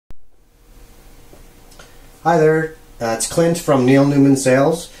Hi there, it's Clint from Neil Newman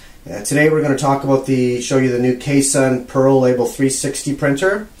Sales. Today we're going to talk about show you the new KSUN PEARLabel 360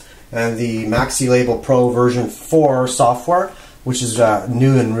 printer and the MaxiLabel Pro version 4 software, which is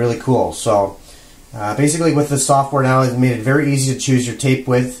new and really cool. So basically with the software now, it's made it very easy to choose your tape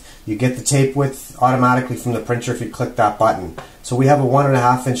width. You get the tape width automatically from the printer if you click that button. So we have a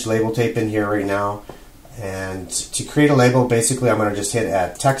 1.5 inch label tape in here right now, and to create a label, basically I'm going to just hit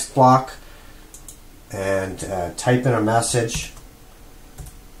a text block and type in a message,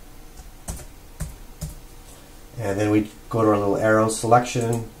 and then we go to our little arrow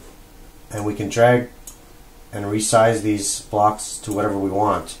selection and we can drag and resize these blocks to whatever we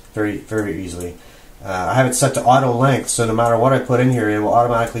want very easily. I have it set to auto length, so no matter what I put in here, it will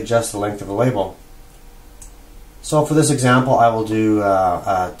automatically adjust the length of the label. So for this example, I will do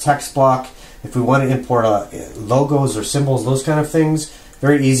a text block. If we want to import logos or symbols, those kind of things,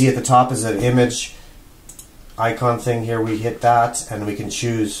 very easy. At the top is an image icon thing here. We hit that and we can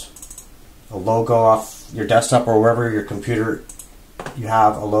choose a logo off your desktop or wherever your computer you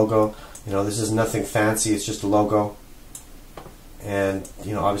have a logo. You know, this is nothing fancy, it's just a logo, and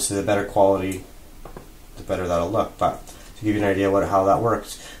you know, obviously the better quality, the better that'll look. But to give you an idea how that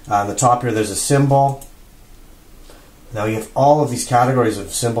works, on the top here there's a symbol. Now you have all of these categories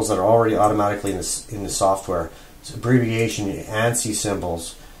of symbols that are already automatically in the software. It's abbreviation, ANSI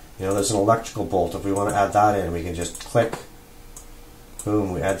symbols. You know, there's an electrical bolt. If we want to add that in, we can just click,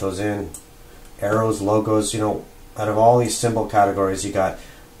 boom, we add those in. Arrows, logos, you know, out of all these symbol categories, you got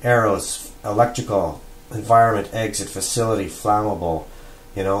arrows, electrical, environment, exit, facility, flammable.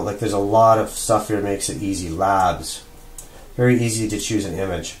 You know, like there's a lot of stuff here that makes it easy. Labs. Very easy to choose an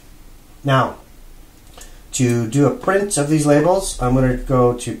image. Now, to do a print of these labels, I'm going to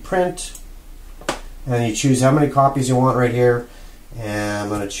go to print, and you choose how many copies you want right here. And I'm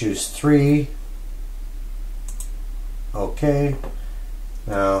going to choose 3. Okay.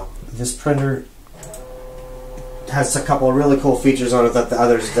 Now this printer has a couple of really cool features on it that the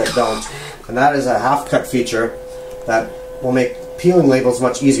others that don't, and that is a half cut feature that will make peeling labels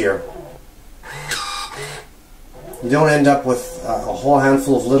much easier. You don't end up with a whole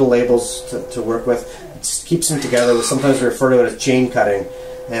handful of little labels to work with. It just keeps them together. Sometimes we refer to it as chain cutting,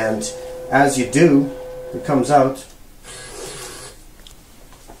 and as you do, it comes out.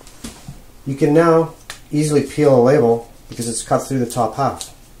 You can now easily peel a label because it's cut through the top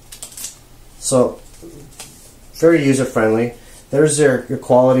half. So, very user-friendly. There's your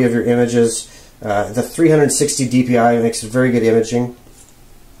quality of your images. The 360 DPI makes very good imaging.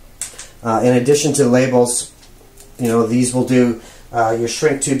 In addition to labels, you know, these will do your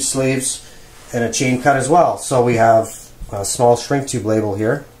shrink tube sleeves and a chain cut as well. So we have a small shrink tube label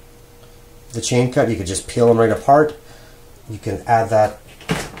here. The chain cut, you could just peel them right apart. You can add that.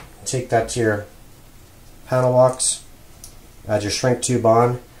 Take that to your panel box, add your shrink tube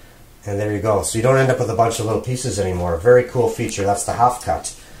on, and there you go. So you don't end up with a bunch of little pieces anymore. Very cool feature. That's the half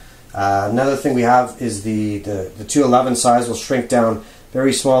cut. Another thing we have is the 211 size will shrink down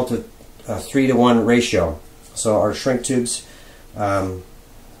very small to a 3:1 ratio. So our shrink tubes will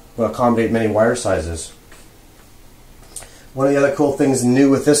accommodate many wire sizes. One of the other cool things new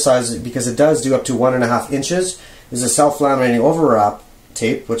with this size, because it does do up to 1.5 inches, is a self-laminating overwrap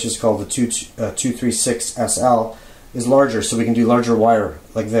tape, which is called the 236 SL, is larger, so we can do larger wire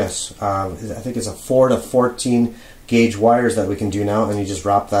like this. I think it's a 4 to 14 gauge wires that we can do now, and you just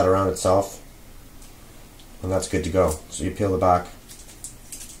wrap that around itself, and that's good to go. So you peel the back,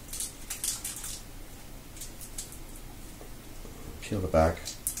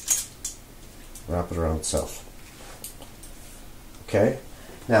 wrap it around itself. Okay,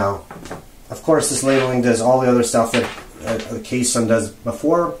 now of course this labeling does all the other stuff that the KSUN does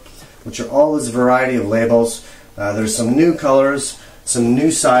before, which are all this variety of labels. There's some new colors, some new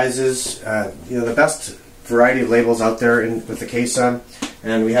sizes, you know, the best variety of labels out there with the KSUN.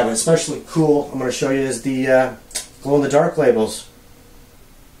 And we have especially cool, I'm going to show you, is the glow-in-the-dark labels,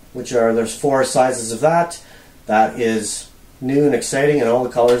 which are, there's 4 sizes of that. That is new and exciting, and all the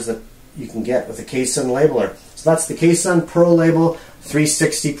colors that you can get with the KSUN labeler. So that's the KSUN PEARLabel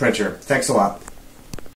 360 printer. Thanks a lot.